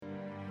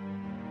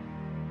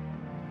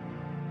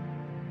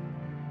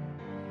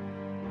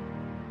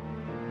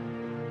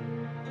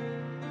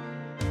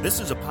This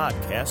is a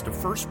podcast of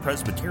First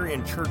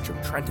Presbyterian Church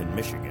of Trenton,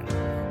 Michigan,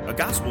 a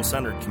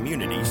gospel-centered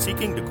community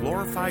seeking to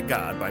glorify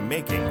God by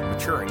making,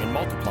 maturing, and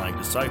multiplying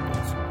disciples.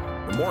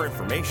 For more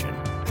information,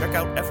 check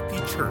out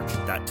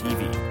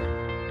fpchurch.tv.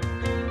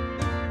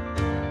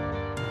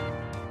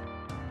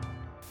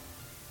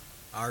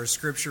 Our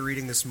scripture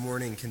reading this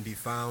morning can be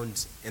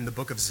found in the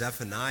book of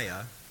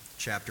Zephaniah,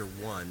 chapter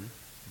 1,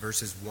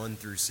 verses 1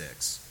 through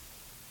 6.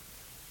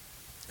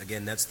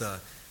 Again, that's the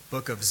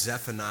book of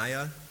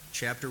Zephaniah,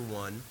 chapter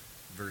 1,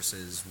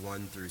 verses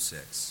 1 through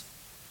 6.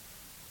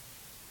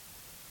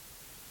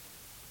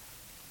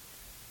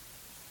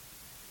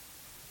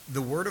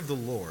 The word of the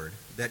Lord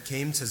that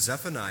came to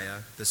Zephaniah,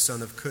 the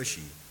son of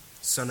Cushi,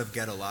 son of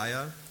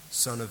Gedaliah,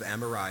 son of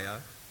Amariah,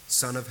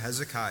 son of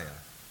Hezekiah,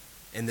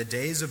 in the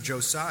days of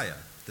Josiah,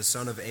 the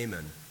son of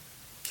Amon,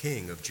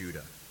 king of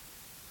Judah.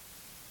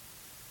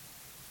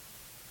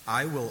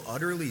 I will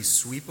utterly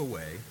sweep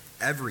away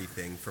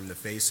everything from the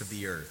face of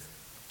the earth,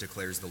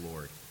 declares the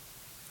Lord.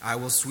 I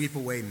will sweep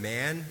away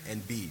man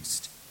and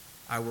beast.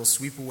 I will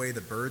sweep away the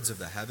birds of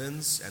the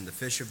heavens and the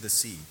fish of the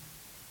sea,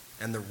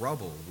 and the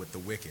rubble with the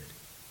wicked.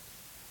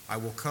 I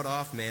will cut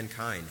off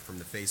mankind from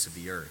the face of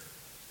the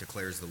earth,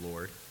 declares the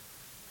Lord.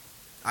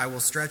 I will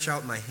stretch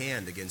out my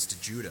hand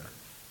against Judah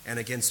and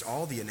against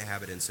all the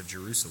inhabitants of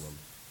Jerusalem,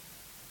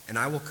 and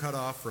I will cut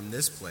off from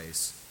this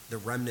place the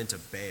remnant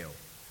of Baal,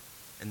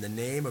 and the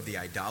name of the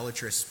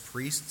idolatrous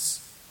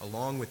priests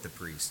along with the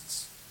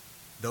priests,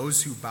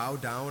 those who bow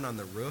down on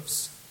the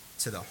roofs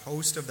to the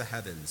host of the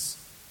heavens,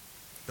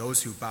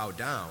 those who bow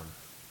down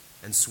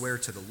and swear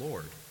to the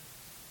Lord,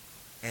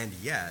 and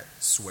yet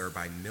swear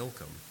by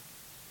Milcom,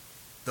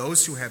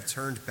 those who have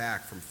turned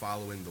back from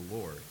following the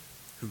Lord,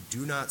 who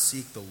do not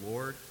seek the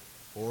Lord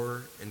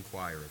or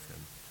inquire of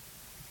him.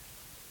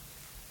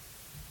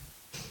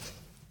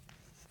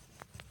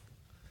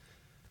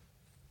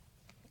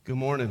 Good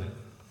morning.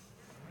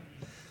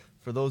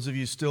 For those of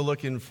you still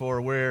looking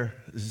for where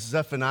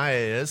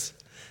Zephaniah is,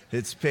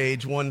 it's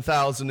page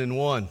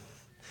 1001.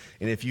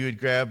 And if you would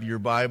grab your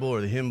Bible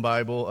or the hymn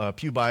Bible,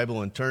 Pew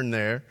Bible, and turn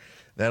there,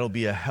 that'll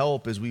be a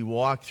help as we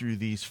walk through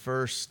these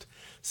first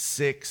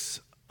 6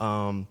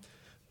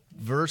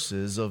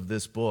 verses of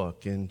this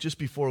book. And just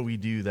before we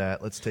do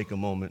that, let's take a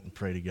moment and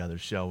pray together,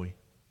 shall we?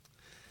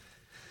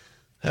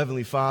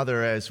 Heavenly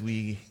Father, as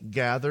we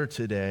gather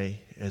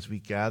today, as we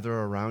gather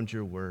around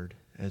your word,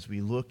 as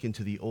we look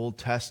into the Old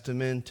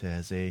Testament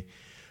as a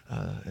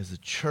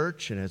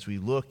church, and as we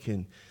look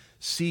and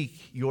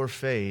seek your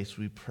face,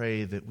 we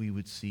pray that we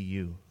would see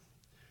you.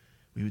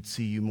 We would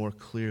see you more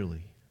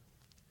clearly,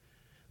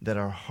 that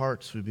our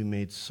hearts would be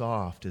made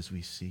soft as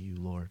we see you,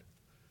 Lord.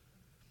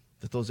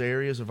 That those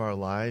areas of our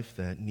life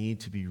that need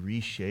to be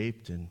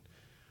reshaped and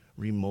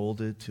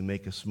remolded to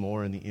make us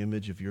more in the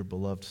image of your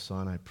beloved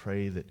Son, I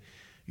pray that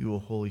you, O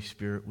Holy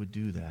Spirit, would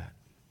do that.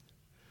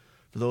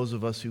 For those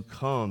of us who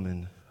come,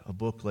 and a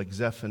book like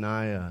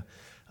Zephaniah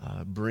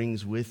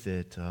brings with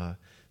it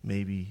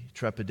maybe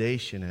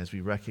trepidation, as we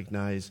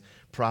recognize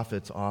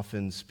prophets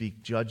often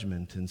speak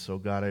judgment. And so,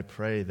 God, I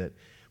pray that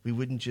we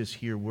wouldn't just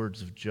hear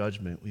words of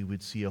judgment, we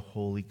would see a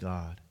holy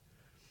God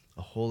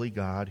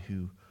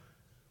who,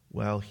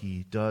 while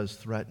he does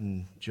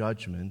threaten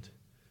judgment,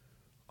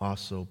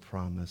 also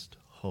promised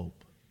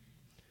hope.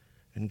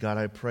 And God,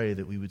 I pray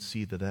that we would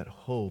see that that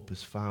hope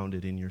is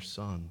founded in your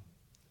Son.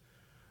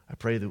 I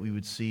pray that we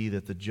would see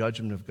that the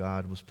judgment of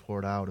God was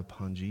poured out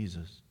upon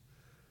Jesus.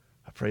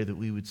 I pray that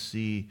we would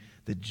see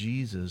that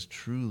Jesus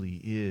truly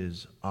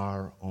is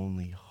our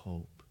only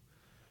hope.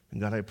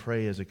 And God, I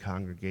pray as a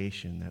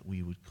congregation that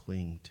we would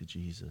cling to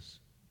Jesus.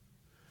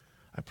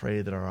 I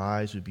pray that our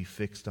eyes would be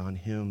fixed on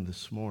him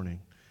this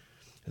morning,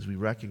 as we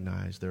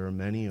recognize there are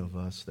many of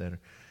us that are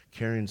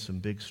carrying some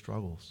big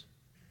struggles.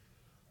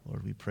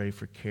 Lord, we pray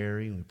for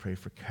Carrie, and we pray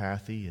for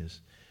Kathy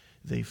as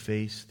they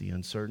face the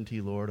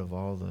uncertainty, Lord, of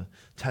all the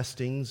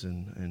testings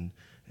and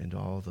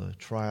all the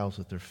trials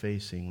that they're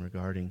facing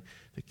regarding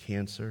the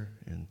cancer.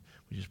 And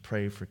we just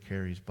pray for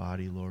Carrie's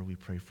body, Lord. We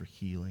pray for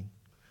healing.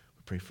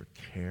 We pray for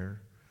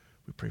care.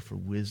 We pray for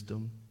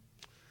wisdom.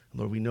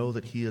 Lord, we know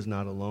that he is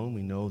not alone.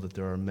 We know that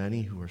there are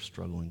many who are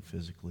struggling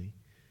physically.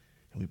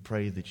 And we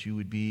pray that you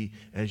would be,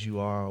 as you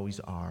always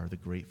are, the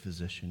great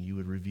physician. You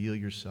would reveal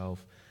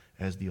yourself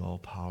as the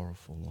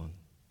all-powerful one.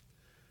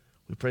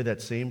 We pray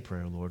that same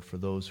prayer, Lord, for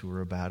those who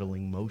are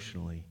battling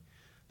emotionally.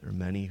 There are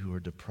many who are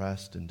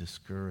depressed and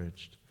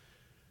discouraged.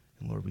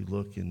 And Lord, we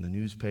look in the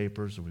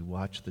newspapers or we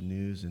watch the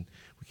news and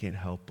we can't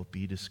help but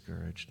be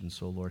discouraged. And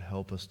so, Lord,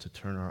 help us to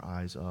turn our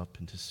eyes up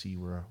and to see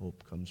where our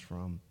hope comes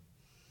from.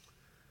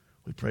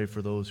 We pray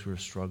for those who are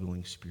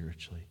struggling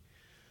spiritually,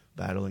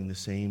 battling the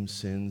same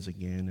sins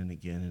again and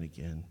again and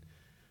again.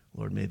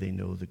 Lord, may they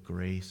know the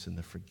grace and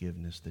the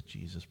forgiveness that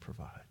Jesus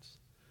provides.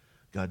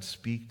 God,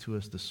 speak to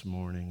us this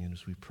morning, and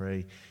as we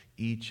pray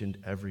each and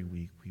every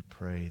week, we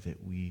pray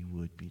that we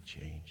would be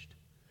changed,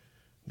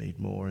 made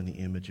more in the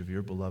image of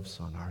your beloved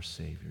Son, our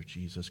Savior,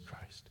 Jesus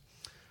Christ.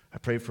 I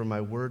pray for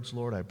my words,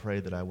 Lord. I pray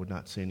that I would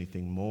not say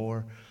anything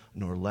more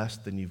nor less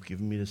than you've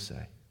given me to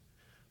say.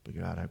 But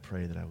God, I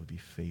pray that I would be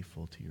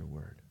faithful to your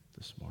word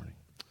this morning.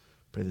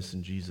 Pray this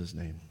in Jesus'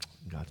 name.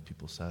 God's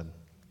people said,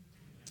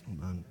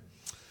 amen.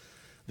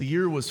 The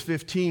year was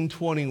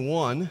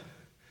 1521,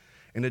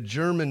 and a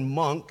German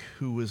monk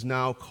who was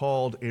now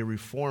called a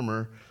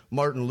reformer,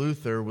 Martin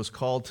Luther, was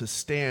called to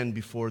stand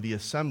before the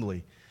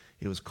assembly.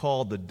 It was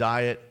called the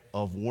Diet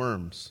of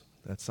Worms.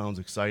 That sounds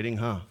exciting,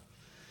 huh?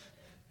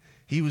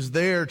 He was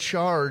there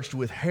charged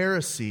with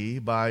heresy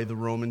by the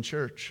Roman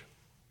Church.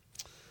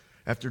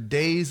 After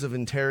days of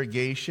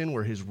interrogation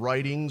where his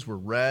writings were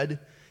read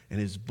and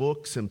his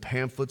books and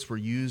pamphlets were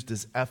used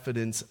as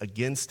evidence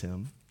against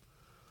him,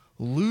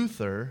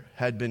 Luther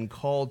had been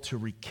called to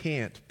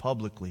recant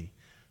publicly,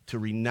 to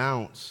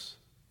renounce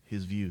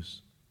his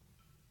views.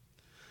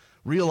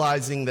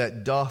 Realizing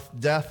that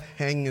death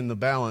hung in the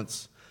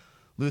balance,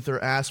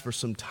 Luther asked for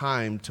some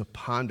time to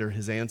ponder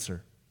his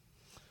answer.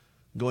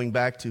 Going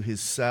back to his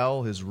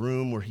cell, his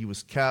room where he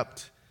was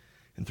kept,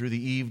 and through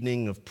the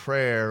evening of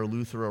prayer,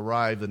 Luther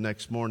arrived the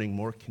next morning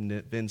more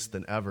convinced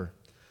than ever,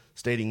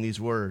 stating these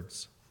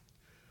words,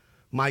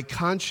 "My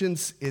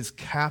conscience is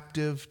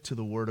captive to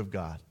the word of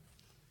God."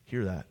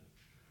 Hear that.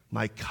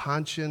 My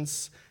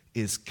conscience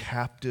is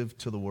captive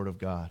to the word of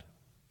God.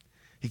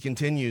 He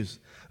continues,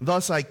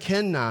 "Thus I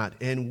cannot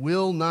and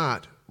will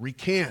not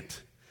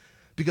recant,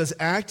 because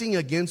acting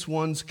against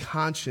one's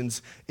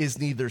conscience is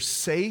neither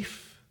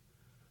safe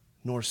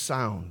nor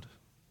sound."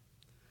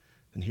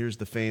 And here's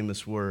the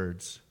famous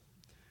words,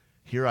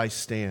 "Here I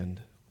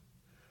stand,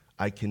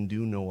 I can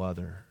do no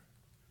other.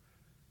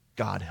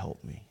 God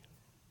help me."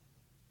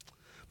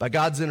 By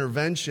God's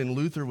intervention,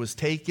 Luther was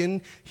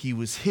taken, he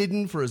was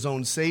hidden for his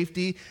own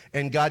safety,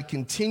 and God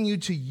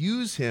continued to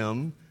use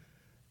him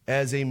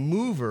as a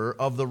mover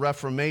of the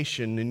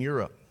Reformation in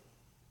Europe.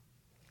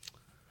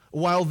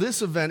 While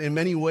this event in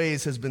many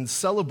ways has been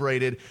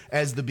celebrated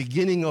as the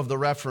beginning of the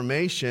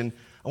Reformation,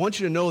 I want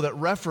you to know that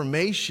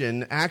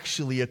Reformation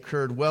actually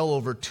occurred well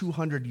over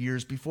 200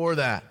 years before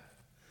that,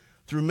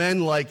 through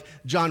men like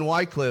John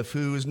Wycliffe,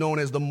 who is known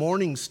as the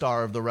morning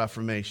star of the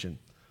Reformation,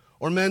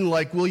 or men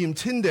like William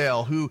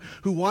Tyndale, who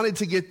wanted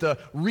to get the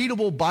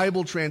readable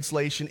Bible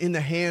translation in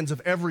the hands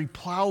of every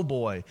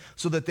plowboy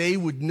so that they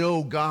would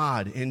know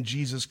God and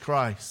Jesus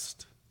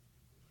Christ.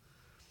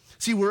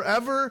 See,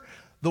 wherever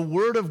the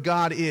Word of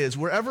God is,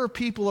 wherever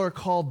people are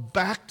called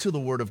back to the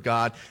Word of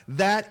God,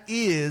 that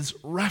is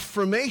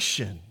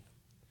Reformation.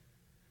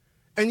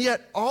 And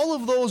yet, all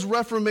of those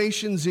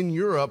Reformations in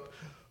Europe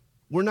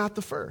were not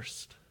the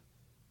first.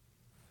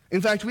 In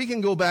fact, we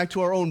can go back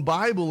to our own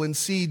Bible and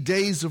see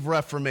days of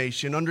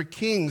Reformation under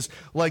kings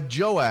like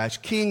Joash,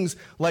 kings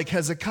like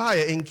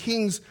Hezekiah, and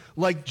kings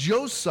like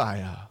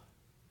Josiah,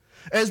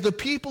 as the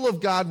people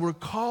of God were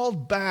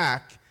called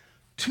back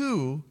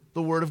to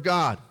the Word of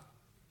God.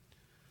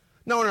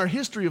 Now, in our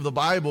history of the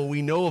Bible,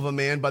 we know of a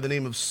man by the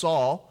name of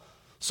Saul.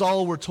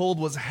 Saul, we're told,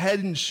 was head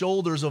and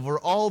shoulders over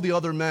all the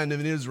other men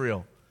in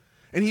Israel.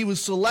 And he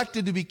was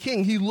selected to be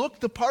king. He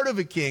looked the part of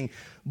a king,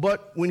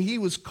 but when he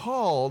was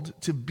called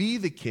to be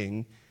the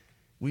king,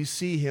 we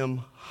see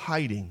him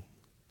hiding,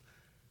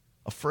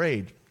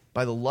 afraid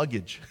by the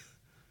luggage,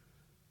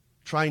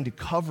 trying to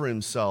cover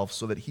himself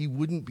so that he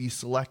wouldn't be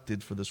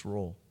selected for this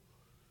role.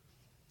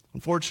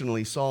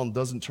 Unfortunately, Saul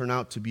doesn't turn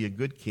out to be a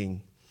good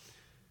king.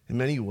 In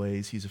many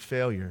ways, he's a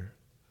failure.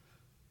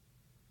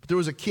 But there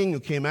was a king who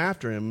came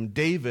after him,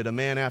 David, a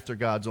man after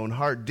God's own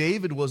heart.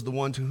 David was the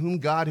one to whom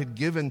God had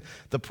given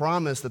the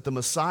promise that the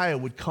Messiah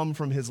would come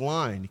from his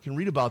line. You can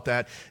read about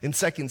that in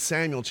 2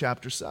 Samuel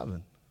chapter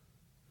 7.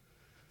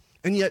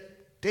 And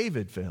yet,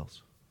 David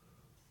fails.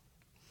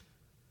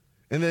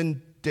 And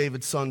then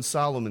David's son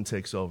Solomon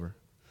takes over.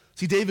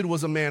 See, David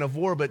was a man of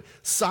war, but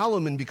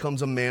Solomon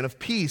becomes a man of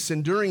peace.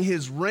 And during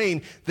his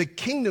reign, the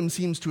kingdom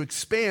seems to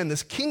expand.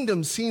 This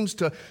kingdom seems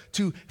to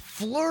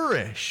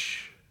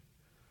flourish.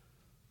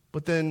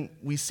 But then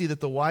we see that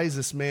the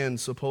wisest man,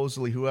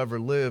 supposedly who ever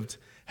lived,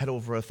 had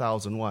over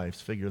 1,000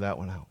 wives. Figure that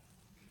one out.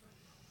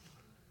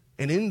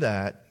 And in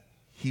that,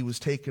 he was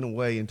taken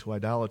away into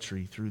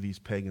idolatry through these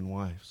pagan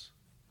wives.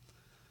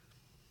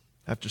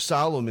 After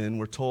Solomon,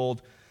 we're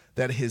told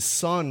that his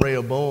son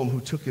Rehoboam,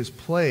 who took his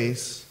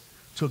place,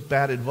 took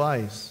bad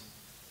advice,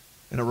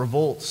 and a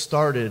revolt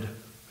started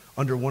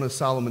under one of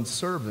Solomon's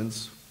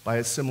servants by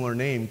a similar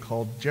name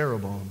called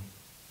Jeroboam.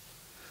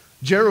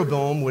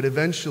 Jeroboam would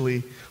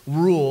eventually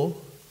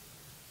rule,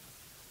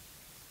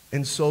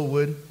 and so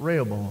would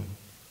Rehoboam.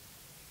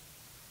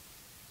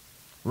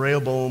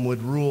 Rehoboam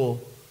would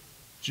rule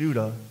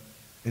Judah,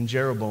 and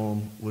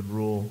Jeroboam would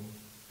rule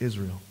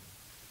Israel.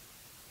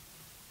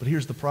 But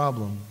here's the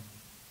problem.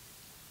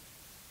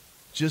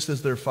 Just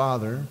as their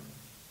father,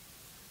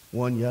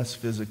 one, yes,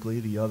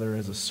 physically, the other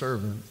as a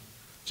servant,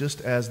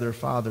 just as their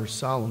father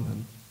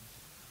Solomon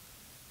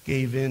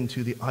gave in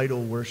to the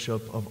idol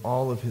worship of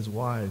all of his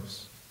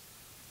wives,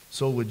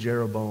 so would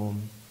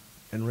Jeroboam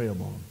and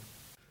Rehoboam.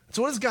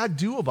 So what does God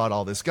do about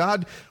all this?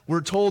 God,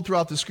 we're told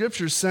throughout the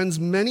scriptures, sends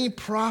many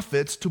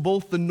prophets to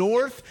both the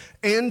north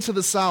and to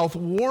the south,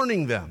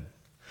 warning them.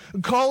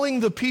 calling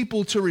the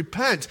people to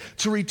repent,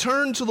 to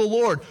return to the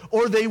Lord,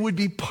 or they would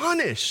be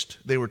punished,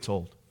 they were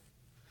told.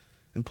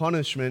 And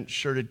punishment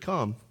sure did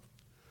come.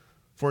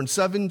 For in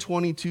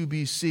 722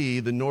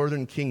 BC, the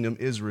northern kingdom,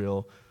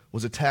 Israel,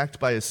 was attacked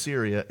by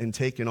Assyria and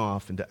taken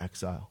off into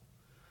exile.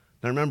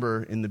 Now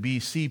remember, in the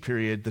BC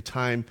period, the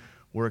time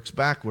works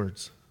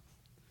backwards.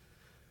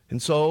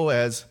 And so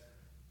as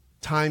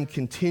time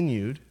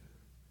continued,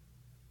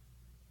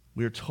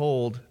 we are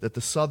told that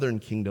the southern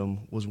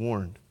kingdom was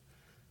warned.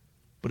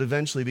 But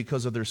eventually,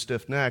 because of their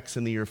stiff necks,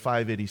 in the year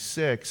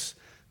 586,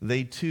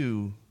 they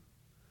too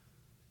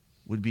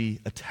would be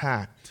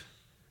attacked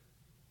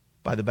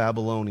by the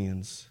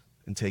Babylonians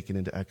and taken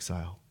into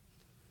exile.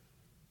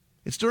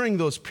 It's during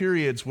those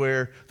periods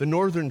where the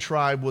northern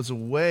tribe was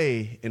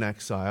away in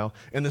exile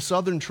and the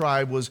southern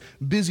tribe was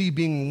busy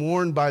being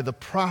warned by the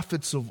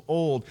prophets of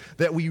old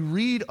that we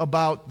read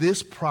about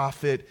this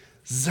prophet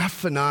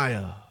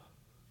Zephaniah.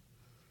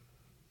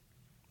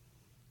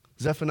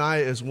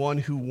 Zephaniah is one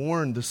who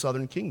warned the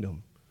southern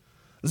kingdom.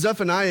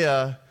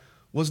 Zephaniah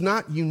was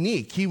not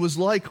unique. He was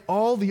like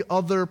all the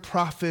other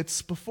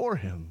prophets before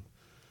him.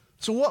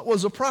 So what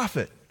was a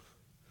prophet?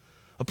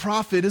 A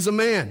prophet is a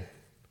man.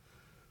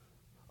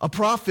 A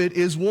prophet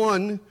is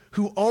one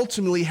who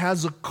ultimately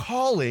has a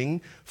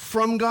calling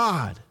from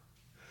God.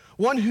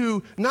 One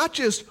who not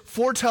just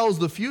foretells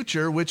the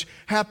future, which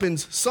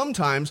happens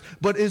sometimes,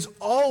 but is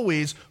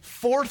always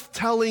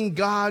forthtelling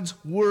God's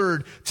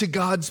word to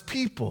God's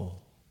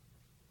people.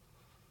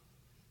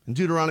 In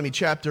Deuteronomy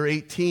chapter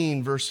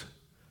 18, verse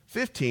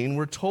 15,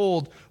 we're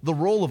told the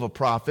role of a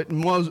prophet. And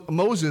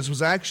Moses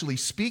was actually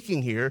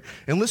speaking here.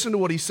 And listen to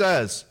what he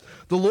says.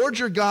 The Lord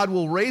your God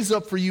will raise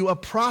up for you a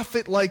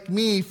prophet like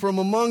me from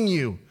among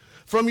you,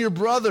 from your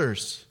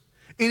brothers.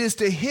 It is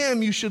to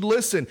him you should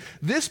listen.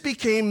 This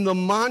became the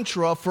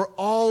mantra for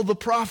all the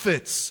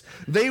prophets.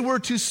 They were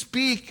to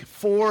speak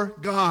for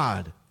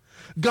God.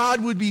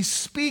 God would be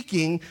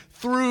speaking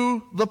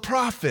through the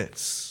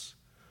prophets.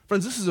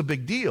 Friends, this is a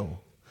big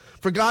deal.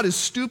 For God is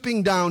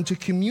stooping down to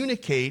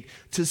communicate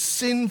to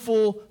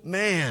sinful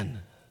man.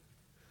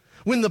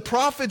 When the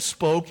prophet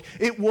spoke,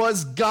 it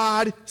was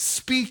God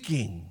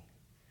speaking.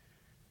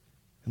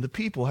 And the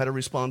people had a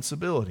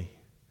responsibility.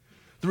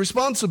 The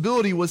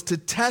responsibility was to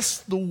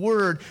test the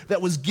word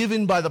that was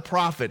given by the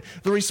prophet.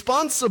 The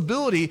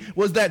responsibility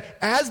was that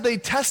as they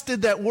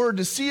tested that word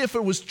to see if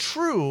it was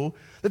true,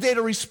 that they had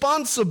a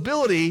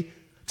responsibility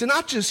to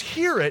not just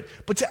hear it,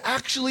 but to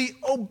actually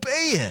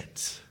obey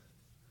it.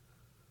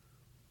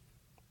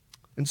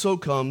 And so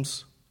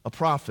comes a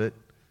prophet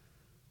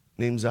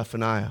named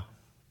Zephaniah.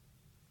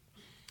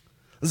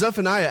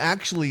 Zephaniah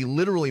actually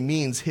literally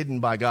means hidden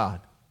by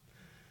God.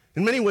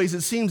 In many ways,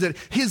 it seems that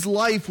his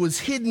life was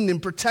hidden and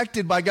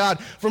protected by God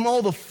from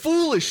all the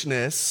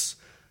foolishness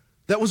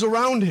that was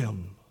around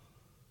him.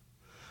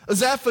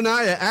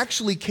 Zephaniah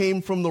actually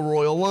came from the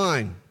royal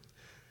line.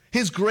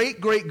 His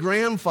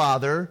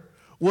great-great-grandfather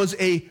was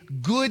a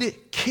good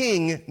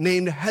king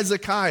named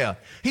Hezekiah.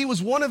 He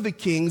was one of the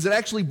kings that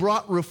actually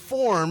brought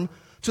reform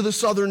to the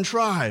southern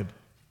tribe.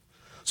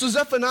 So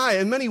Zephaniah,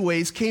 in many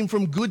ways, came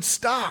from good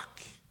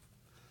stock.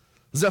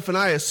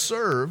 Zephaniah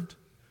served,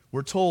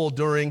 we're told,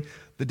 during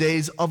the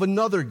days of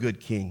another good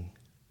king,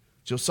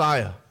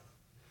 Josiah.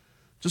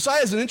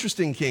 Josiah is an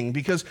interesting king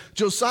because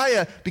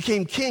Josiah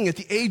became king at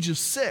the age of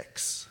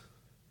 6.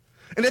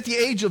 And at the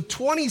age of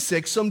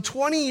 26, some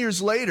 20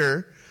 years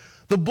later,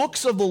 the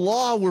books of the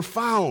law were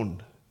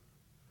found. And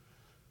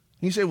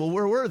you say, well,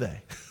 where were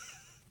they?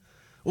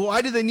 Well,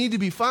 why did they need to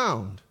be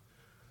found?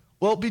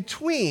 Well,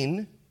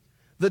 between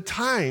the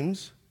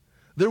times,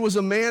 there was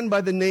a man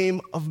by the name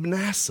of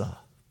Manasseh.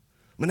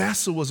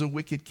 Manasseh was a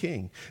wicked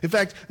king. In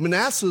fact,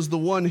 Manasseh is the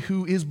one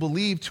who is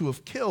believed to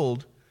have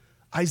killed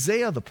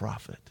Isaiah the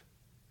prophet.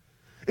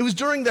 It was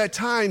during that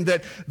time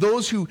that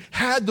those who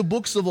had the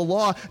books of the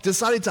law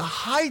decided to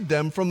hide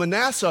them from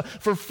Manasseh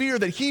for fear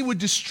that he would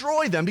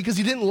destroy them because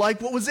he didn't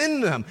like what was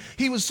in them.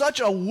 He was such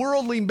a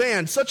worldly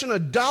man, such an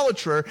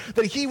idolater,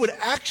 that he would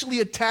actually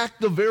attack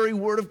the very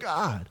word of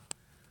God.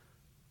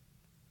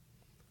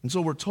 And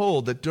so we're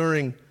told that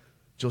during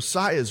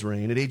Josiah's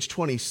reign, at age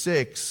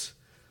 26,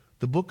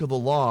 the book of the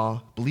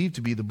law, believed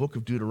to be the book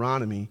of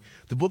Deuteronomy,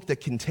 the book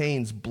that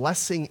contains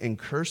blessing and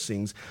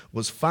cursings,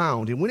 was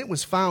found. And when it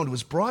was found, it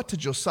was brought to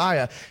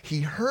Josiah.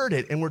 He heard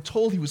it, and we're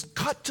told he was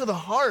cut to the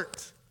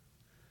heart.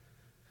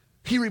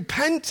 He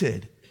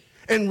repented,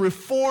 and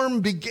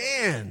reform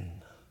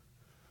began.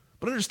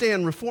 But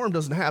understand, reform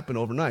doesn't happen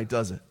overnight,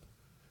 does it?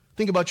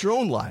 Think about your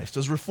own lives.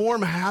 Does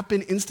reform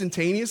happen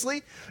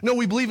instantaneously? No,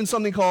 we believe in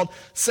something called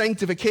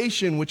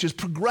sanctification, which is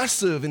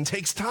progressive and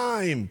takes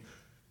time.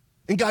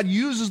 And God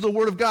uses the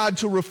Word of God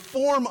to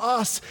reform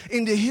us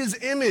into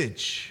His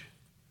image.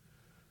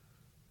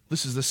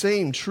 This is the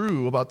same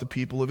true about the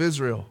people of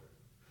Israel.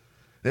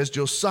 As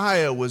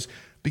Josiah was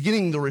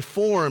beginning the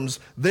reforms,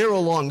 there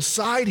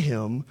alongside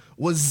him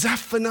was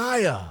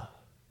Zephaniah,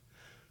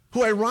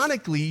 who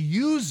ironically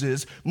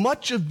uses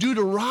much of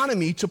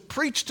Deuteronomy to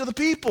preach to the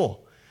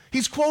people.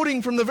 He's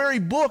quoting from the very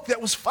book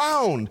that was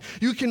found.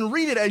 You can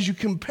read it as you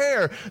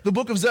compare the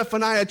book of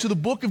Zephaniah to the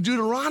book of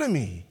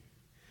Deuteronomy.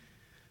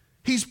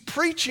 He's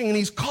preaching and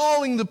he's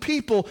calling the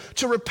people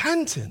to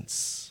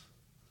repentance.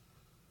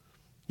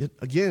 Yet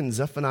again,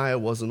 Zephaniah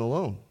wasn't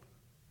alone.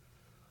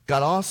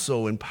 God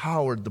also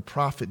empowered the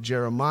prophet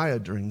Jeremiah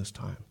during this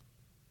time.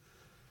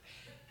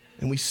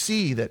 And we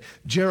see that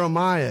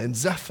Jeremiah and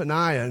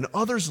Zephaniah and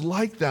others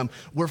like them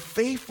were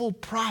faithful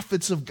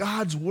prophets of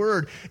God's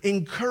word,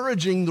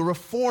 encouraging the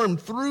reformed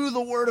through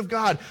the word of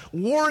God,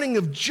 warning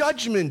of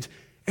judgment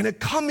and a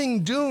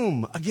coming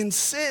doom against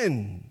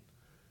sin.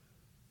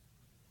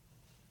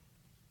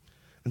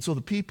 And so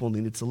the people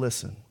needed to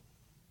listen.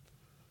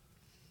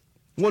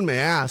 One may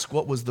ask,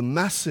 what was the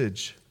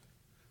message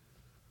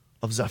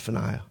of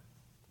Zephaniah?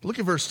 Look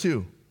at verse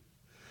 2.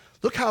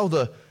 Look how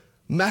the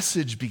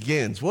message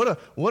begins. What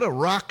a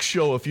rock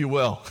show, if you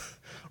will.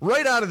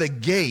 Right out of the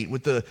gate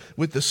with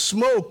the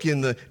smoke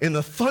and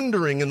the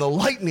thundering and the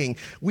lightning,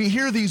 we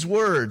hear these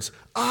words,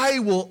 I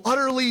will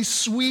utterly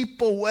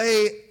sweep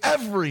away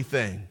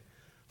everything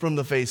from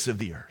the face of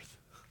the earth.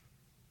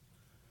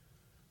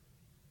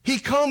 He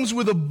comes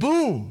with a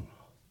boom.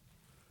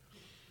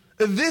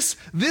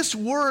 This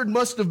word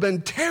must have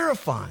been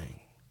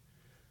terrifying.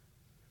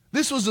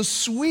 This was a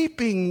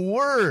sweeping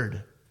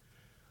word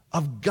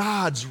of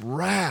God's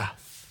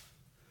wrath.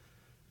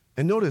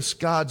 And notice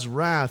God's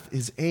wrath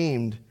is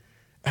aimed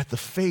at the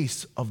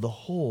face of the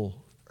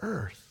whole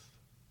earth.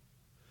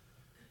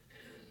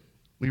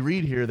 We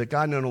read here that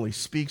God not only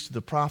speaks to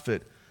the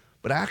prophet,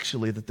 but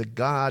actually that the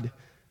God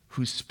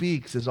who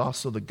speaks is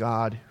also the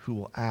God who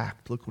will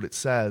act. Look what it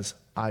says,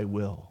 I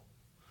will.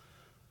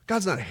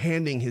 God's not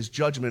handing his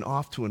judgment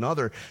off to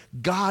another.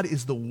 God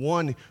is the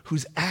one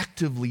who's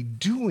actively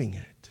doing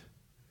it.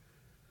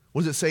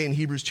 What does it say in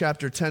Hebrews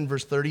chapter 10,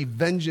 verse 30?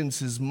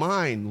 Vengeance is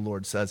mine, the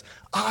Lord says.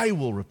 I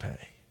will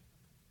repay.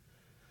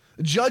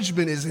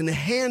 Judgment is in the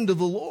hand of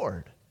the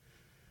Lord.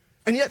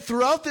 And yet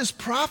throughout this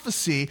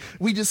prophecy,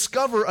 we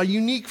discover a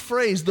unique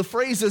phrase. The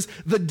phrase is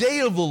the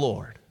day of the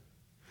Lord.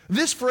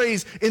 This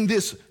phrase in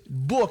this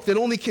book that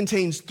only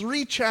contains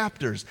 3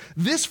 chapters,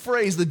 this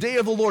phrase, the day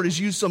of the Lord, is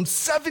used some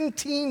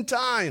 17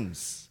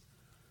 times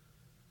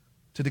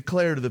to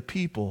declare to the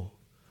people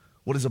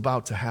what is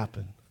about to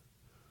happen.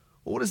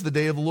 Well, what does the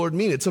day of the Lord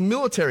mean? It's a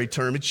military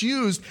term. It's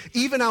used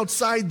even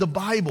outside the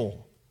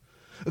Bible.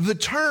 The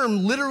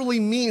term literally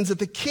means that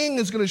the king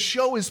is going to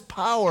show his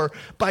power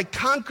by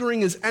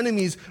conquering his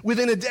enemies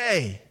within a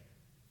day.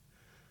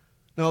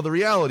 Now, the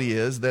reality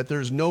is that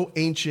there's no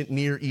ancient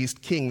Near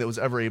East king that was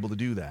ever able to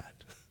do that.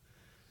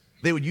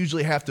 They would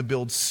usually have to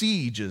build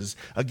sieges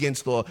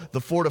against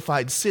the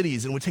fortified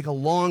cities, and it would take a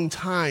long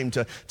time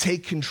to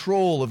take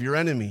control of your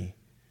enemy.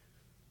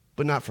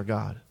 But not for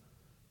God.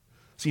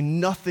 See,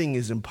 nothing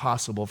is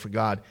impossible for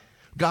God.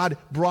 God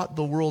brought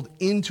the world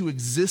into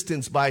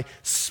existence by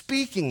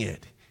speaking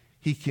it.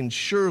 He can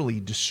surely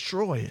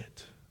destroy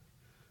it.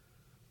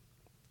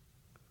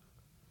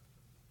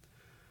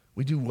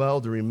 We do well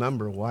to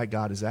remember why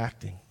God is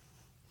acting.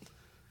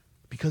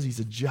 Because he's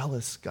a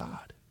jealous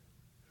God.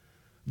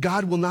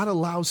 God will not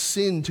allow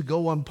sin to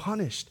go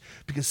unpunished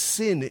because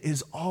sin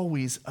is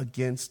always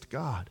against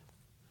God.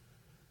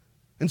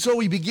 And so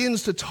he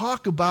begins to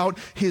talk about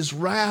his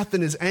wrath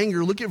and his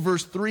anger. Look at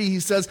verse 3.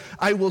 He says,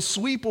 I will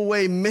sweep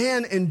away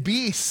man and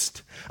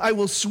beast. I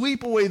will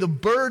sweep away the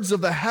birds of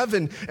the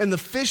heaven and the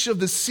fish of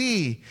the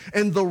sea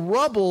and the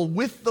rubble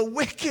with the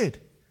wicked.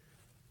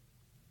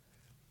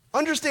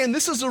 Understand,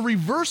 this is a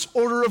reverse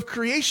order of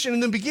creation. In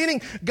the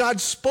beginning,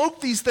 God spoke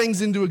these things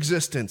into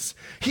existence.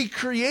 He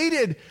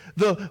created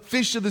the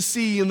fish of the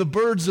sea and the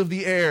birds of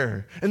the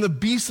air and the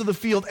beasts of the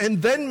field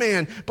and then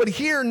man. But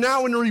here,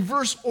 now in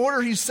reverse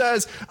order, he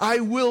says, I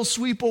will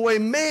sweep away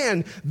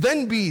man,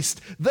 then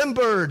beast, then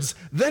birds,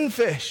 then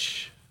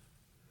fish.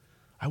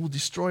 I will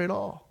destroy it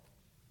all.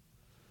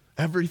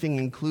 Everything,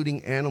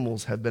 including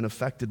animals, have been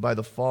affected by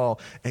the fall,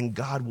 and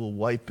God will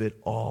wipe it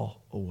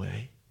all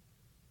away.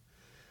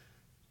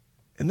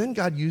 And then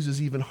God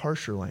uses even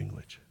harsher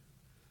language.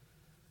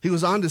 He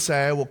goes on to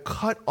say, I will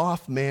cut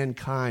off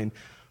mankind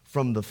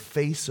from the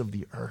face of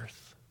the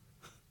earth.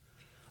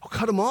 I'll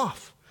cut them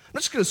off. I'm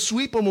not just going to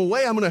sweep them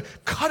away. I'm going to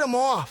cut them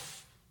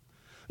off.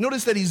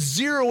 Notice that he's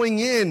zeroing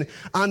in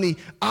on the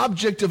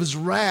object of his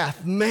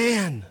wrath,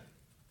 man.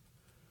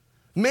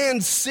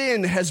 Man's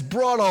sin has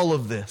brought all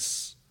of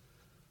this.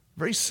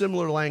 Very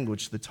similar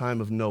language to the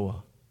time of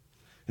Noah.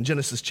 In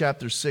Genesis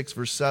chapter 6,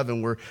 verse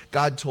 7, where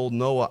God told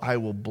Noah, I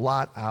will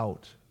blot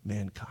out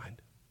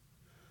mankind.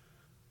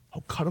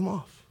 I'll cut him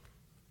off.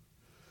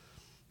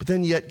 But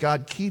then yet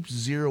God keeps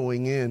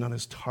zeroing in on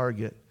his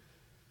target.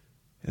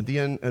 At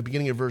the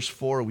beginning of verse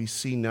 4, we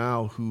see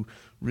now who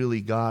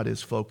really God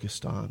is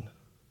focused on.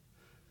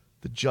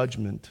 The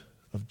judgment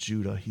of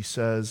Judah. He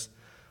says,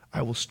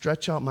 I will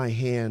stretch out my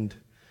hand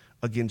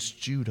against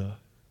Judah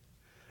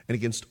and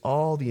against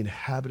all the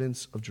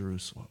inhabitants of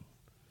Jerusalem.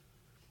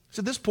 So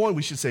at this point,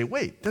 we should say,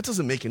 wait, that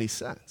doesn't make any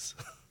sense.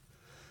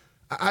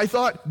 I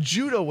thought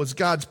Judah was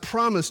God's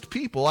promised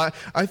people. I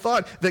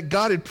thought that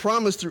God had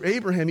promised through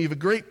Abraham, you have a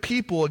great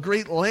people, a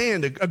great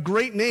land, a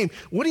great name.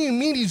 What do you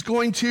mean he's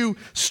going to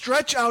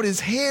stretch out his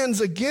hands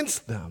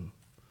against them?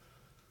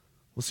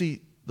 Well,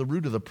 see, the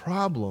root of the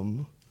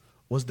problem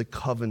was the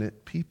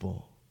covenant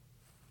people.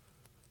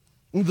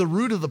 The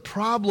root of the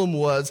problem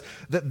was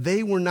that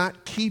they were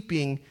not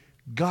keeping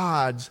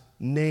God's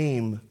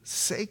name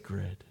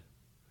sacred.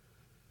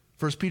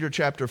 1 Peter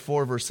chapter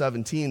 4, verse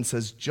 17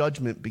 says,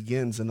 judgment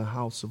begins in the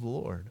house of the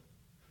Lord.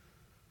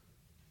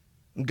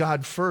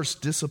 God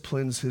first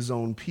disciplines his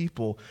own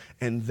people,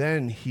 and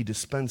then he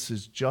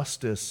dispenses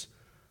justice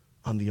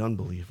on the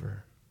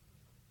unbeliever.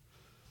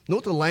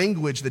 Note the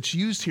language that's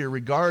used here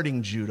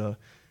regarding Judah.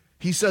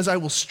 He says, I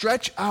will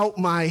stretch out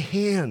my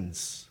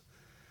hands.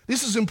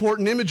 This is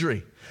important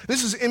imagery.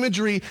 This is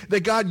imagery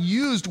that God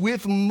used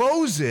with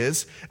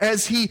Moses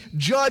as he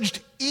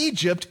judged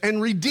Egypt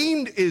and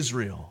redeemed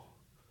Israel.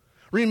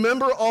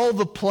 Remember all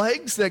the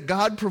plagues that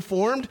God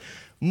performed?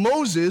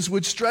 Moses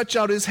would stretch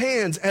out his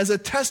hands as a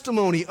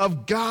testimony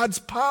of God's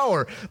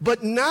power.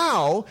 But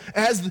now,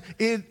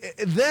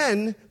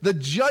 then the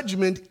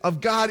judgment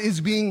of God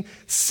is being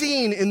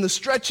seen in the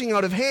stretching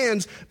out of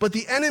hands, but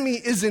the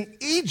enemy isn't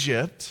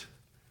Egypt.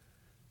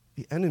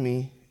 The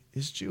enemy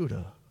is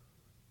Judah.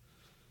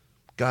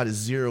 God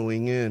is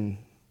zeroing in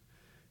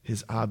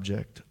his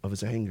object of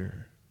his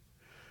anger.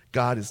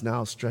 God is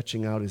now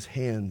stretching out his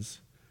hands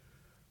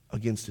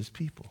against his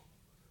people.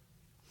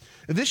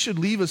 And this should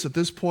leave us at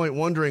this point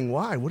wondering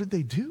why. What did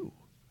they do?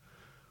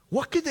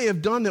 What could they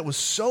have done that was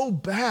so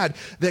bad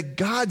that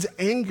God's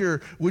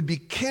anger would be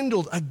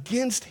kindled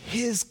against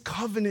his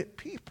covenant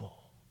people?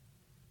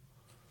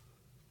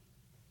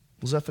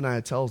 Well,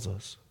 Zephaniah tells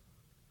us.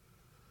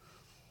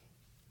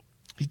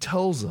 He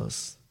tells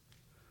us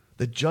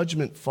that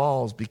judgment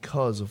falls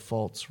because of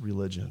false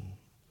religion.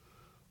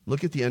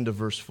 Look at the end of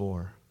verse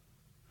 4.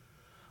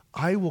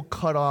 I will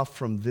cut off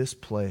from this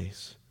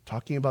place,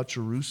 talking about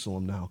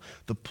Jerusalem now,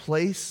 the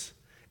place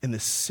in the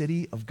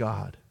city of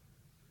God.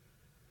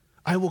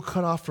 I will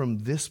cut off from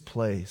this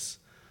place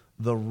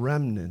the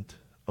remnant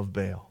of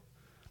Baal.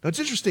 Now, it's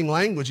interesting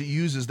language it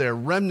uses there,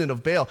 remnant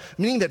of Baal,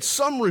 meaning that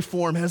some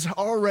reform has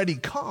already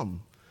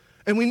come.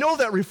 And we know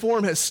that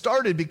reform has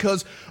started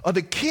because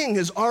the king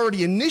has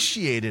already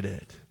initiated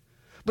it.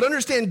 But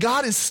understand,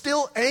 God is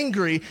still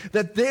angry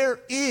that there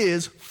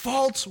is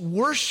false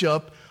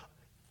worship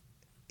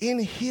in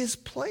his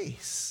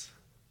place.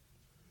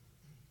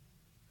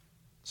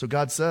 So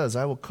God says,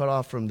 I will cut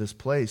off from this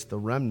place the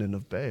remnant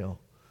of Baal.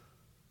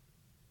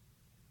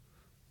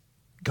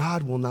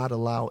 God will not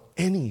allow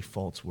any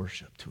false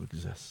worship to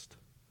exist.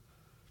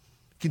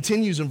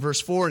 Continues in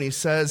verse 4, and he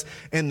says,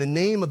 and the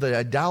name of the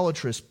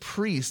idolatrous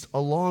priest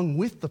along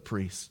with the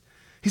priests.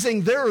 He's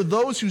saying there are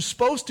those who's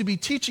supposed to be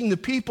teaching the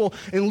people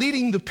and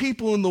leading the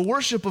people in the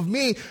worship of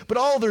me, but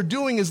all they're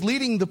doing is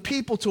leading the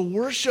people to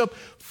worship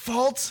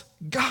false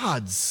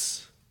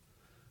gods.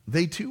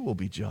 They too will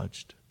be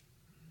judged.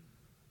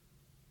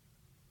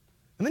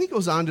 And then he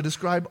goes on to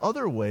describe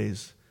other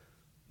ways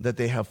that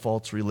they have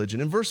false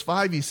religion. In verse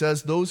 5, he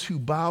says, those who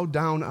bow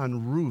down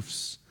on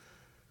roofs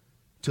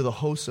to the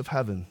hosts of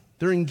heaven.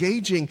 They're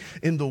engaging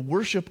in the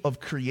worship of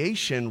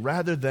creation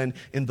rather than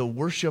in the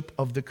worship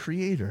of the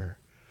Creator.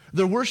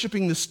 They're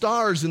worshiping the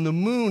stars and the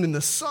moon and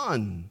the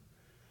sun.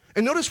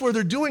 And notice where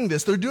they're doing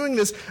this. They're doing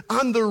this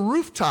on the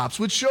rooftops,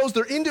 which shows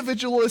their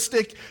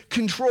individualistic,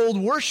 controlled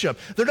worship.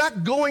 They're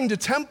not going to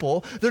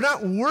temple. They're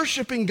not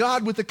worshiping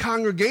God with the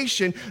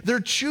congregation. They're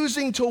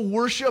choosing to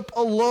worship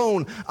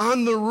alone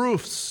on the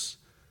roofs.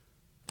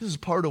 This is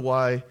part of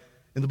why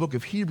in the book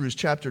of Hebrews,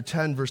 chapter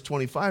 10, verse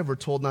 25, we're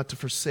told not to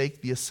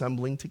forsake the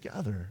assembling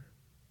together,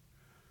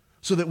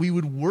 so that we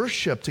would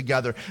worship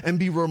together and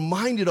be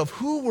reminded of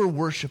who we're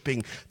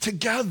worshiping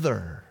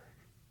together.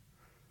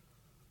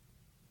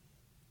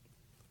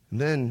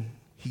 And then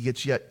he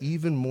gets yet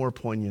even more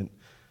poignant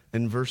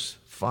in verse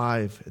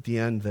 5 at the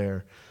end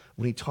there,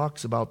 when he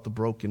talks about the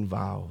broken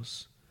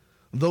vows.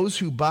 Those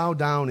who bow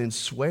down and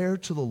swear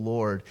to the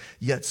Lord,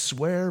 yet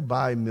swear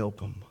by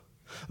Milcom.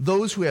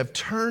 Those who have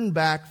turned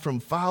back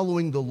from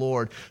following the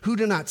Lord, who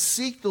do not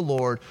seek the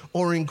Lord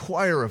or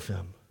inquire of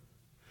him.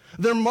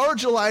 They're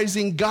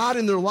marginalizing God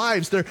in their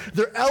lives. They're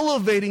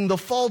elevating the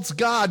false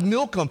god,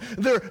 Milcom.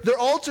 They're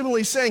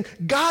ultimately saying,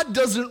 God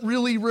doesn't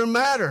really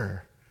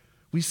matter.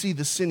 We see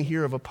the sin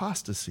here of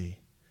apostasy.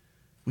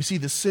 We see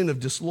the sin of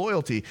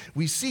disloyalty.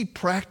 We see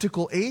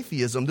practical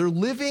atheism. They're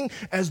living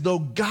as though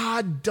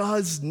God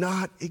does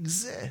not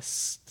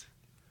exist.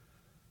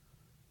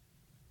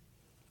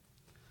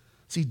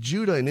 See,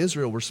 Judah and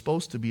Israel were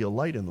supposed to be a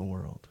light in the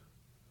world.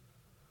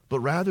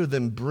 But rather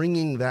than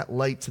bringing that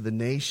light to the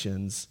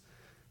nations,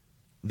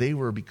 they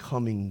were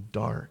becoming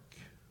dark.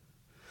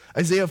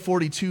 Isaiah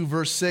 42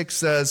 verse 6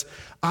 says,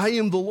 I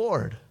am the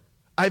Lord.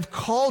 I've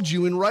called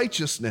you in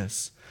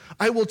righteousness.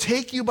 I will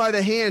take you by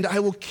the hand. I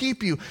will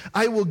keep you.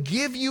 I will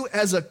give you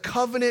as a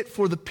covenant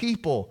for the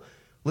people.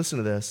 Listen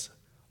to this.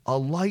 A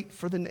light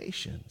for the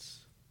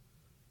nations.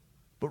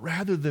 But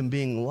rather than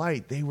being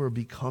light, they were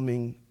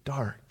becoming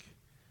dark.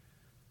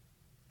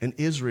 and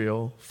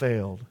Israel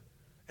failed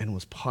and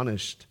was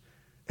punished,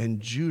 and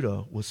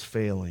Judah was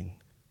failing,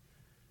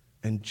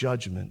 and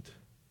judgment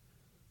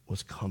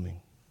was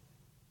coming.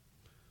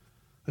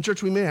 And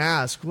church, we may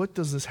ask, what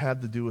does this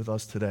have to do with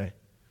us today?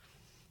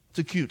 It's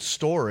a cute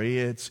story.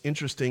 It's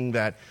interesting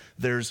that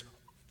there's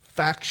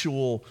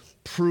factual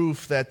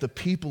proof that the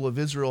people of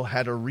Israel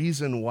had a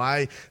reason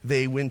why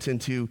they went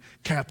into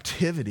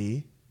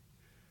captivity.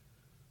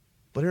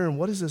 But Aaron,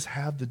 what does this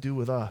have to do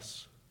with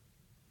us?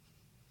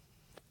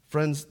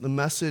 Friends, the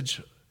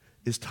message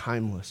is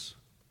timeless.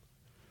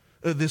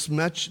 This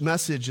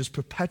message is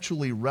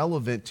perpetually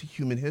relevant to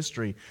human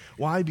history.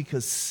 Why?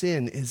 Because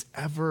sin is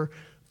ever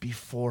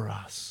before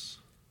us.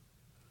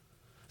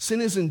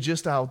 Sin isn't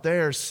just out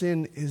there,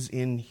 sin is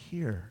in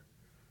here.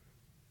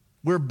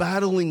 We're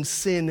battling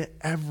sin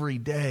every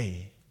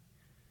day.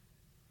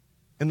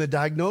 And the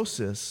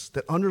diagnosis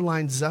that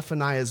underlines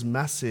Zephaniah's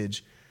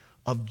message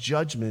of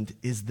judgment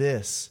is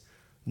this: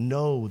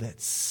 know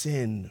that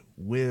sin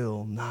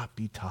will not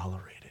be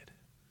tolerated.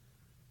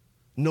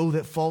 Know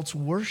that false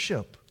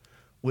worship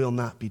will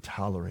not be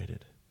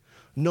tolerated.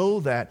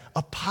 Know that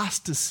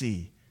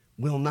apostasy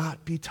will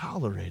not be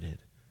tolerated.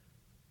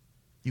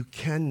 You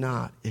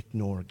cannot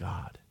ignore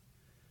God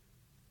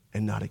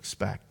and not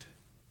expect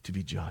to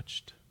be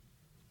judged.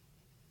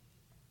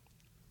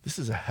 This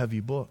is a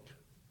heavy book.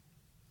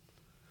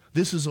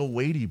 This is a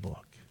weighty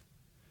book.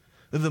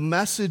 The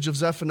message of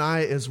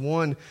Zephaniah is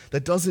one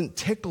that doesn't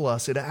tickle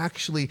us. It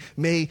actually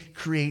may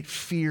create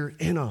fear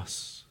in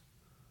us.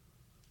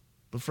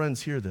 But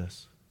friends, hear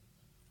this.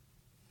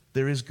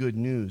 There is good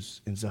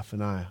news in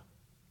Zephaniah.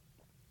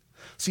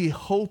 See,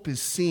 hope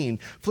is seen.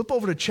 Flip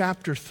over to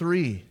chapter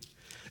 3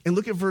 and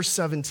look at verse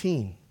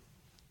 17.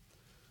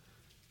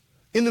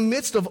 In the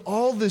midst of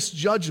all this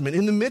judgment,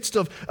 in the midst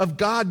of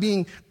God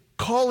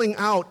calling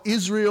out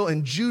Israel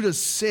and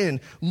Judah's sin,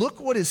 look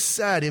what is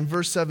said in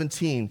verse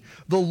 17.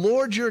 The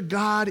Lord your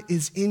God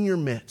is in your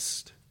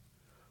midst,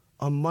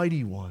 a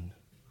mighty one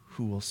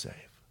who will save.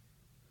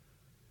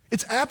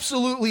 It's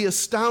absolutely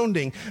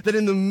astounding that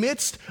in the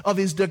midst of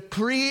his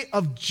decree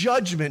of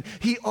judgment,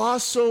 he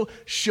also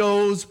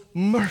shows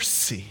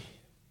mercy.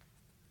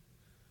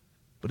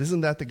 But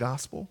isn't that the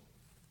gospel?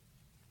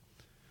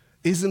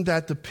 Isn't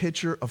that the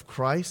picture of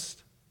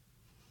Christ?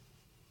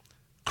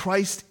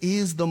 Christ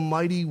is the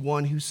mighty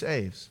one who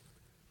saves.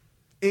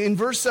 In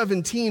verse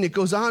 17, it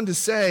goes on to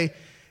say,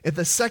 at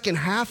the second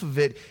half of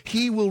it,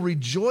 he will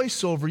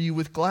rejoice over you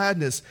with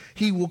gladness.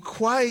 He will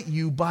quiet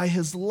you by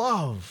his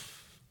love.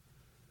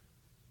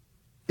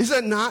 Is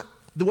that not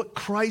what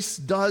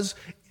Christ does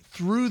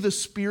through the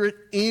Spirit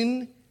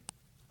in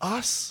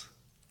us?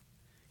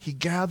 He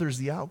gathers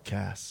the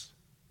outcasts.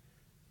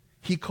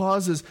 He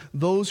causes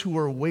those who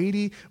are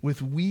weighty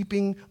with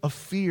weeping of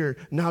fear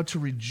now to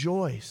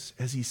rejoice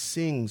as he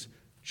sings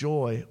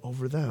joy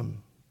over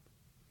them.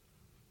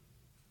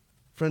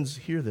 Friends,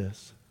 hear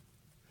this.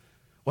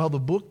 While the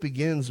book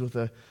begins with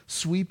a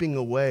sweeping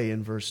away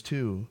in verse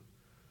 2,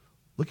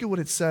 look at what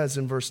it says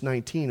in verse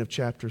 19 of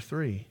chapter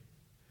 3.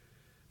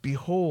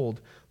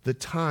 Behold, the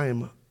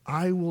time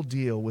I will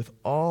deal with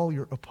all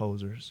your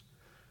opposers,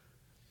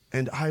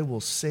 and I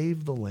will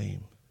save the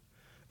lame,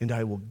 and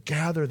I will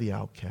gather the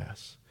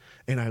outcasts,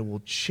 and I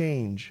will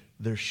change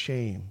their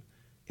shame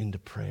into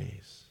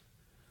praise.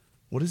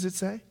 What does it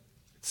say?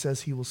 It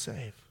says he will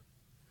save.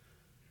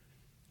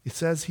 It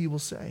says he will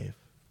save.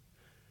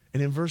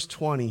 And in verse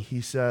 20, he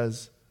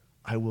says,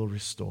 I will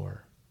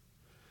restore.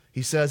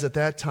 He says, at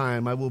that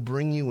time, I will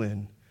bring you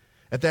in.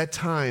 At that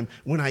time,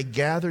 when I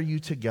gather you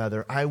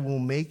together, I will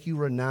make you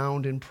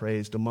renowned and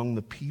praised among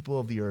the people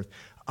of the earth.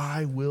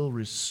 I will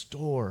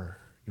restore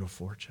your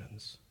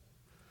fortunes.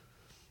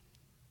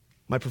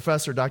 My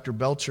professor, Dr.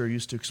 Belcher,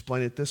 used to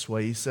explain it this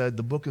way. He said,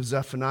 the book of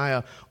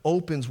Zephaniah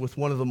opens with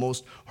one of the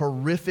most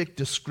horrific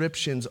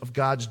descriptions of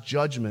God's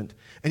judgment,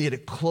 and yet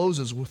it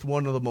closes with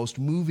one of the most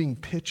moving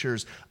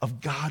pictures of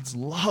God's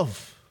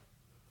love.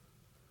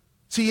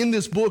 See, in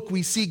this book,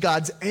 we see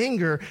God's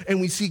anger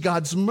and we see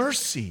God's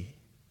mercy.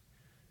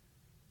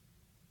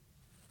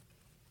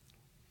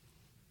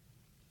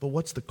 But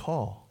what's the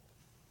call?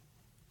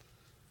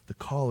 The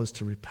call is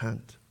to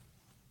repent.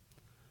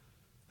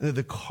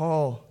 The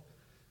call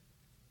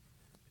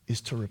is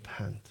to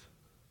repent.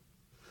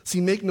 See,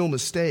 make no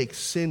mistake,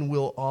 sin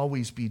will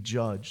always be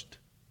judged.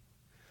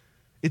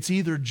 It's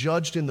either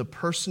judged in the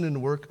person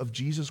and work of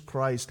Jesus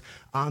Christ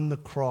on the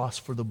cross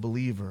for the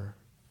believer,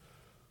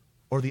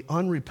 or the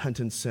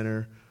unrepentant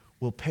sinner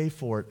will pay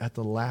for it at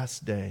the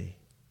last day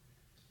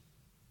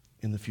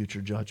in the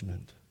future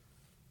judgment.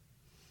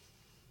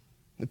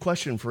 The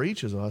question for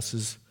each of us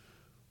is,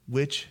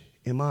 which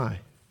am I?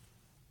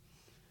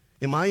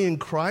 Am I in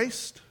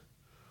Christ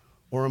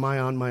or am I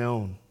on my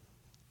own?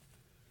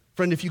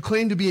 Friend, if you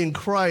claim to be in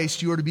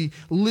Christ, you are to be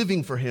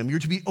living for him. You're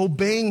to be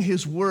obeying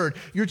his word.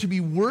 You're to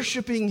be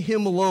worshiping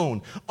him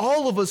alone.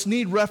 All of us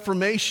need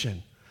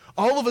reformation.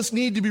 All of us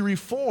need to be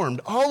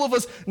reformed. All of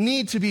us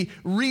need to be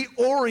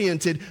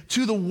reoriented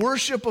to the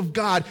worship of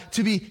God,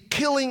 to be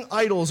killing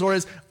idols, or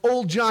as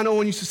old John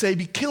Owen used to say,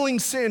 be killing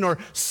sin, or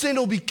sin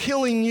will be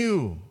killing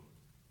you.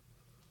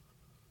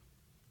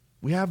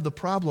 We have the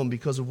problem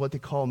because of what they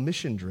call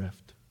mission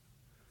drift.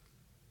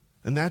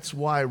 And that's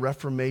why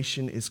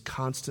Reformation is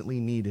constantly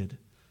needed.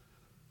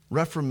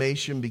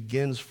 Reformation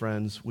begins,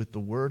 friends, with the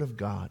Word of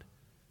God.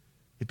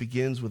 It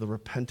begins with a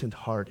repentant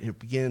heart. It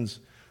begins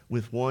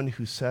with one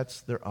who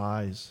sets their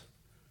eyes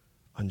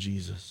on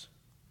Jesus.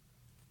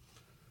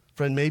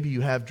 Friend, maybe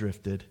you have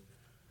drifted.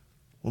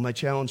 Well, my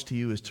challenge to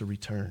you is to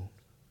return.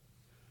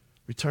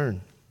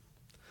 Return.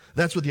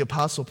 That's what the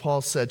Apostle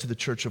Paul said to the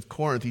church of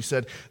Corinth. He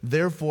said,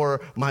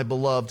 therefore, my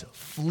beloved,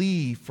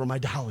 flee from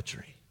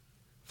idolatry.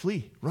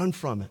 Flee, run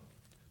from it,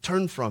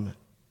 turn from it.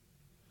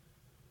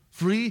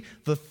 Flee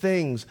the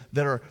things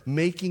that are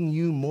making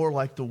you more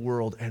like the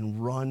world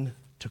and run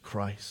to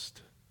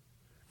Christ.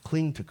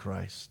 Cling to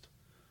Christ.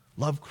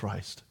 Love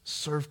Christ,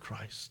 serve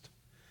Christ.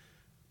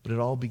 But it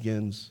all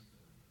begins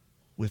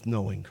with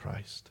knowing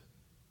Christ.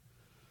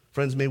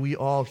 Friends, may we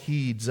all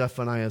heed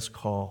Zephaniah's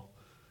call.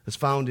 It's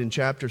found in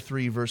chapter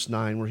 3, verse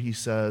 9, where he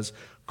says,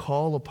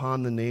 call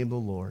upon the name of the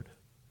Lord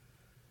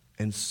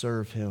and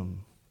serve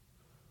him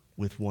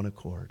with one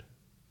accord.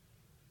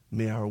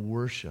 May our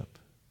worship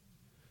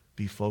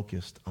be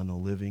focused on the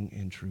living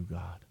and true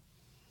God.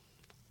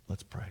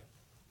 Let's pray.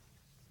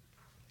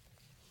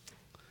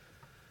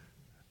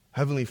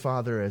 Heavenly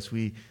Father, as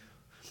we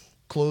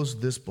close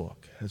this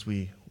book, as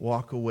we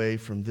walk away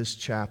from this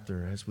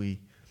chapter, as we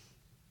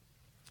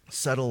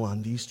settle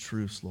on these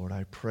truths, Lord,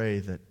 I pray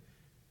that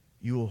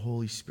you, O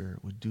Holy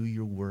Spirit, would do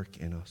your work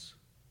in us.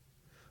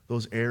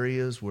 Those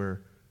areas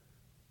where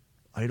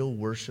idol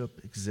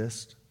worship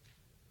exists,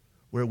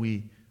 where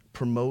we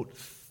promote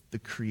the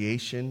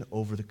creation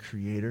over the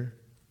Creator,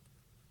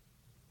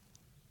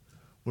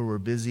 where we're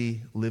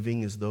busy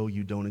living as though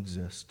you don't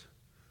exist.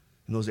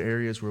 In those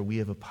areas where we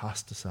have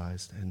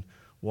apostatized and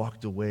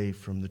walked away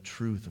from the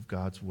truth of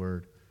God's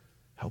word,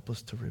 help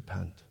us to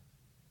repent.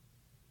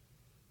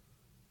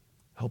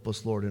 Help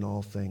us, Lord, in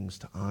all things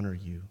to honor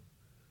you,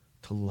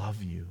 to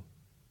love you,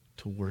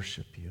 to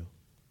worship you.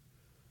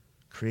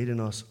 Create in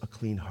us a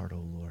clean heart, O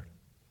Lord,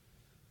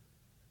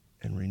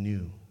 and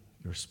renew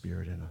your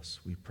Spirit in us,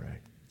 we pray.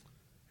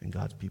 And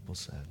God's people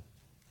said.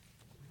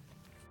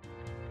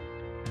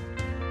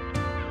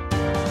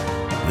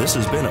 This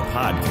has been a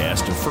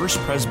podcast of First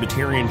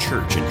Presbyterian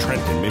Church in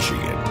Trenton,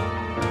 Michigan.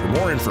 For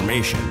more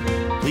information,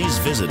 please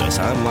visit us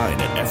online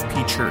at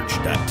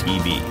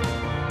fpchurch.tv.